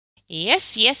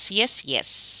Yes, yes, yes,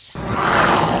 yes.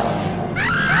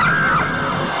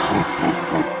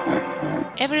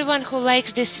 Everyone who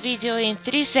likes this video, in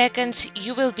 3 seconds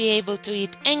you will be able to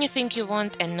eat anything you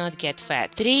want and not get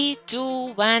fat. 3,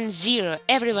 2, 1, 0.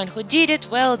 Everyone who did it,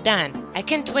 well done. I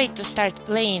can't wait to start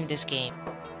playing this game.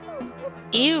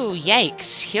 Ew,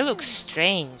 yikes, he looks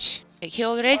strange. He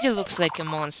already looks like a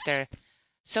monster.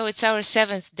 So it's our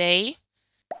 7th day.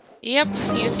 Yep,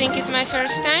 you think it's my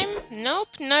first time?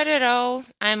 Nope, not at all.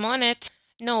 I'm on it.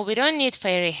 No, we don't need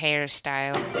fairy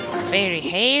hairstyle. Fairy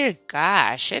hair?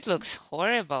 Gosh, it looks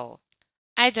horrible.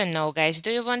 I don't know, guys.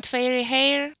 Do you want fairy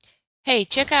hair? Hey,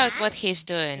 check out what he's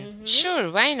doing.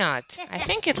 Sure, why not? I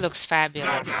think it looks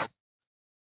fabulous.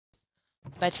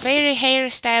 But fairy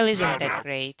hairstyle isn't that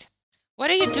great. What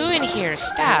are you doing here?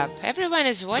 Stop. Everyone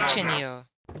is watching you.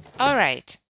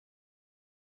 Alright.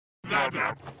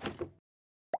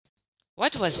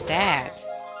 What was that?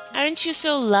 Aren't you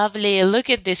so lovely? Look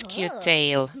at this cute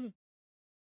tail.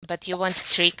 But you won't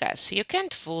trick us. You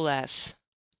can't fool us.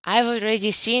 I've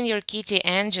already seen your kitty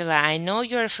Angela. I know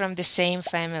you're from the same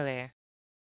family.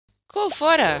 Cool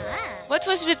photo. What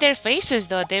was with their faces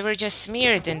though? They were just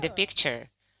smeared in the picture.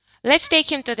 Let's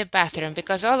take him to the bathroom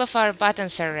because all of our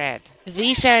buttons are red.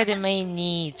 These are the main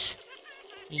needs.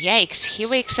 Yikes, he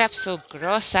wakes up so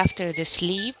gross after the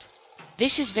sleep.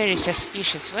 This is very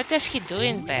suspicious. What does he do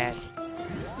in bed?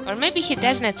 Or maybe he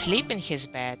does not sleep in his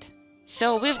bed.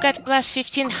 So we've got plus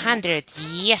 1500.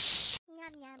 Yes!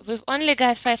 We've only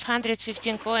got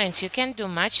 515 coins. You can't do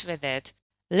much with it.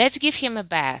 Let's give him a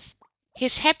bath.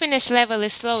 His happiness level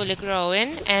is slowly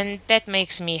growing, and that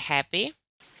makes me happy.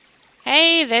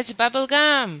 Hey, that's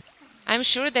bubblegum! I'm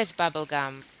sure that's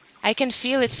bubblegum. I can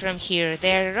feel it from here.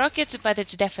 They're rockets, but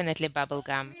it's definitely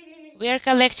bubblegum. We are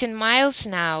collecting miles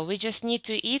now. We just need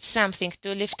to eat something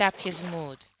to lift up his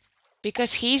mood.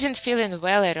 Because he isn't feeling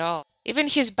well at all. Even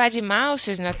his buddy Mouse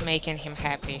is not making him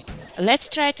happy. Let's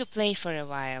try to play for a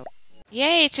while.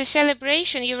 Yay, it's a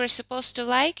celebration. You were supposed to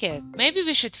like it. Maybe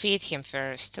we should feed him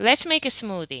first. Let's make a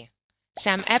smoothie.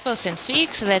 Some apples and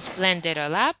figs. Let's blend it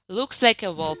all up. Looks like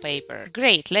a wallpaper.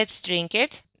 Great, let's drink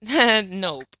it.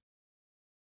 Nope.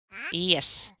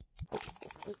 Yes.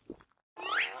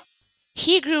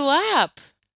 He grew up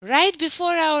right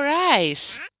before our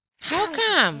eyes. How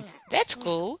come? That's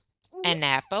cool. An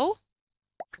apple?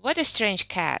 What a strange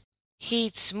cat. He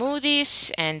eats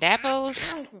smoothies and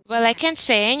apples. Well, I can't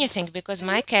say anything because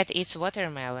my cat eats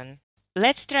watermelon.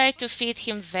 Let's try to feed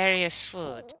him various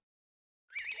food.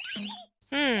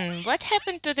 What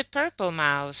happened to the purple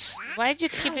mouse? Why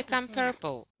did he become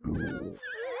purple?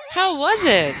 How was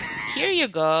it? Here you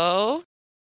go.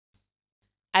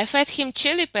 I fed him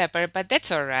chili pepper, but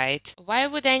that's alright. Why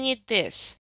would I need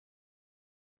this?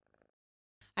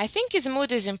 I think his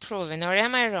mood is improving, or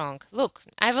am I wrong? Look,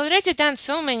 I've already done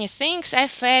so many things. I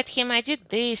fed him, I did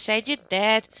this, I did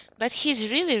that, but he's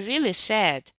really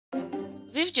sad.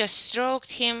 We've just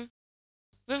stroked him.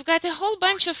 We've got a whole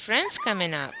bunch of friends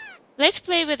coming up. Let's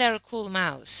play with our cool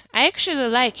mouse. I actually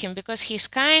like him because he's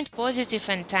kind, positive,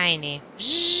 and tiny.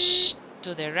 Bzzz,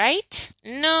 to the right?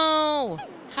 No!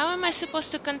 How am I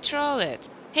supposed to control it?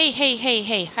 Hey,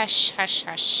 hush, hush,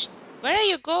 hush. Where are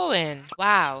you going?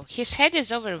 Wow, his head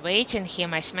is overweighting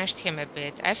him. I smashed him a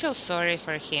bit. I feel sorry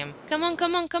for him. Come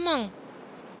on.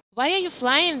 Why are you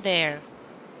flying there?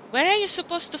 Where are you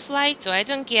supposed to fly to? I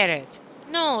don't get it.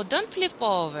 No, don't flip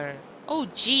over. Oh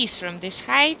geez, from this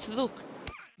height, look.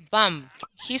 Bum.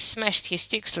 He smashed his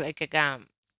sticks like a gum.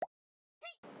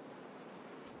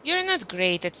 You're not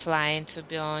great at flying, to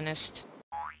be honest.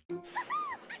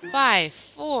 5,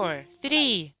 4,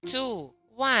 3, 2,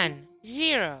 1,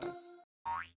 0.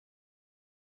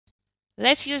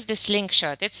 Let's use the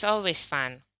slingshot. It's always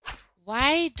fun.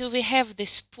 Why do we have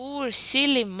this poor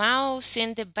silly mouse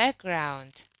in the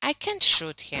background? I can't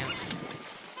shoot him.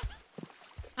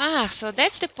 Ah, so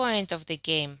that's the point of the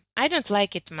game. I don't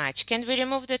like it much. Can we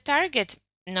remove the target?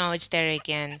 No, it's there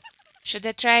again. Should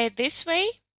I try it this way?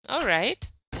 Alright.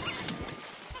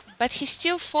 But he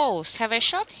still falls. Have I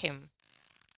shot him?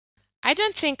 I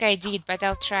don't think I did, but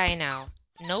I'll try now.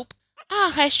 Nope.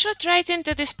 Ah, I shot right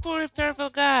into this poor purple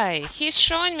guy. He's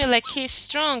showing me like he's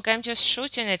strong. I'm just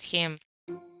shooting at him.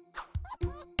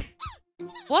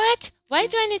 What? Why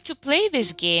do I need to play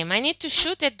this game? I need to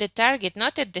shoot at the target,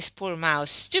 not at this poor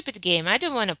mouse. Stupid game. I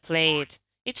don't want to play it.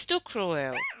 It's too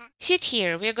cruel. Sit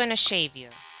here. We're gonna shave you.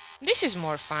 This is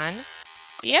more fun.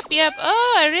 Yep.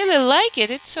 Oh, I really like it.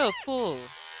 It's so cool.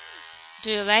 Do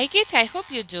you like it? I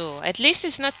hope you do. At least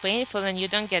it's not painful and you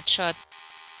don't get shot.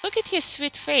 Look at his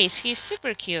sweet face. He's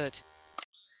super cute.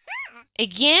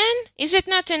 Again? Is it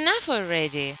not enough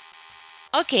already?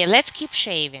 Okay, let's keep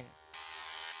shaving.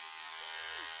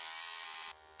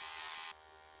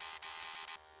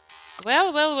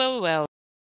 Well, well, well, well.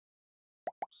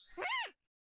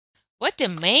 What a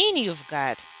mane you've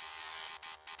got!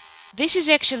 This is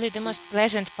actually the most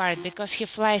pleasant part because he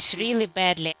flies really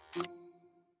badly.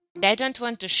 I don't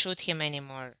want to shoot him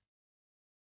anymore.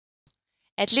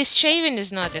 At least shaving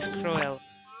is not as cruel.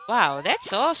 Wow,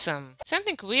 that's awesome.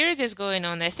 Something weird is going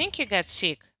on. I think he got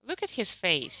sick. Look at his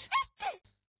face.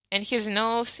 And his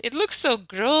nose. It looks so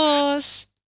gross.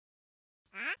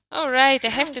 Alright, I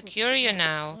have to cure you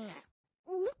now.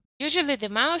 Usually the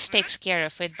mouse takes care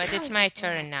of it, but it's my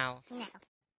turn now.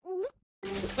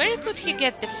 Where could he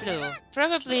get the flu?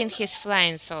 Probably in his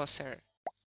flying saucer.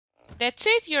 That's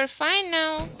it, you're fine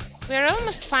now. We're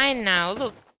almost fine now.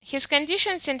 Look, his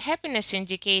conditions and happiness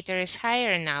indicator is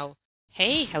higher now.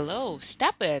 Hey, hello,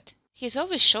 stop it. He's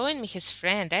always showing me his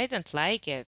friend. I don't like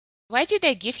it. Why did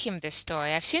I give him this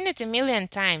toy? I've seen it a million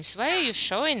times. Why are you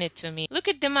showing it to me? Look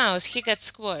at the mouse. He got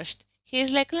squashed.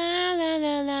 He's like la la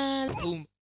la la. Boom.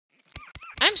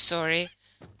 I'm sorry.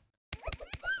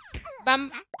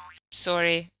 Bum.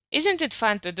 Sorry. Isn't it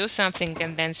fun to do something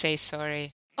and then say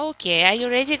sorry? Okay, are you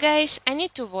ready, guys? I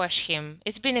need to wash him.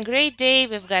 It's been a great day.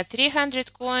 We've got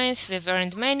 300 coins, we've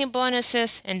earned many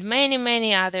bonuses, and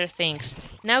many other things.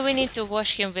 Now we need to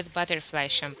wash him with butterfly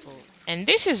shampoo. And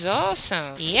this is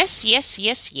awesome. Yes, yes,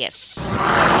 yes, yes. Hello,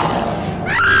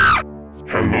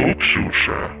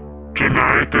 Ksusha.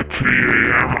 Tonight at 3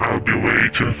 a.m. I'll be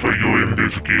waiting for you in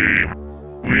this game.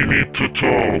 We need to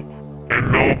talk,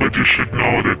 and nobody should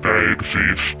know that I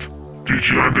exist. Did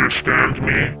you understand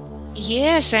me?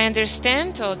 Yes, I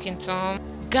understand, Talking Tom.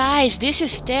 Guys, this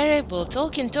is terrible.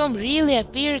 Talking Tom really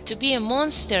appeared to be a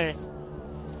monster.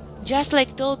 Just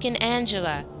like Talking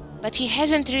Angela. But he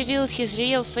hasn't revealed his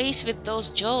real face with those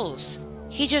jaws.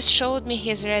 He just showed me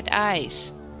his red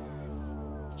eyes.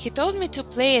 He told me to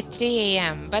play at 3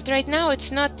 a.m., but right now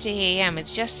it's not 3 a.m.,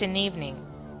 it's just an evening.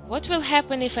 What will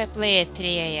happen if I play at 3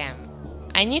 a.m.?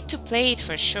 I need to play it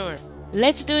for sure.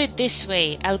 Let's do it this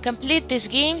way. I'll complete this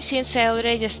game since I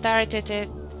already started it.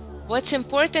 What's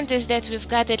important is that we've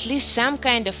got at least some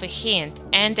kind of a hint,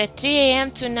 and at 3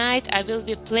 a.m. tonight I will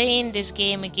be playing this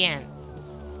game again.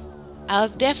 I'll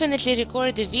definitely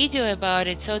record a video about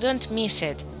it, so don't miss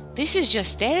it. This is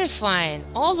just terrifying.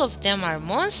 All of them are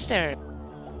monsters.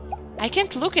 I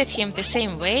can't look at him the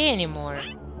same way anymore.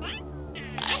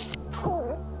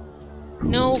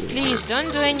 No, please,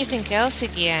 don't do anything else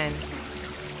again.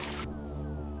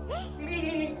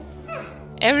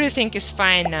 Everything is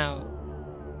fine now.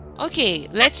 Okay,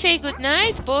 let's say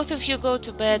goodnight. Both of you go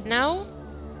to bed now.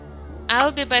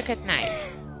 I'll be back at night.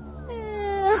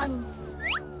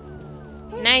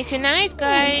 Nighty-night,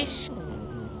 guys.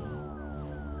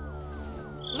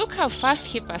 Look how fast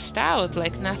he passed out,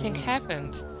 like nothing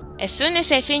happened. As soon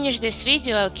as I finish this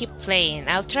video, I'll keep playing.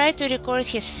 I'll try to record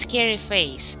his scary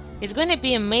face. It's gonna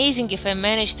be amazing if I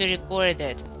manage to record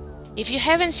it. If you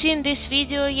haven't seen this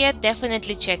video yet,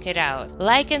 definitely check it out.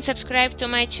 Like and subscribe to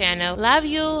my channel. Love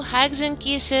you, hugs and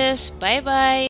kisses, bye bye.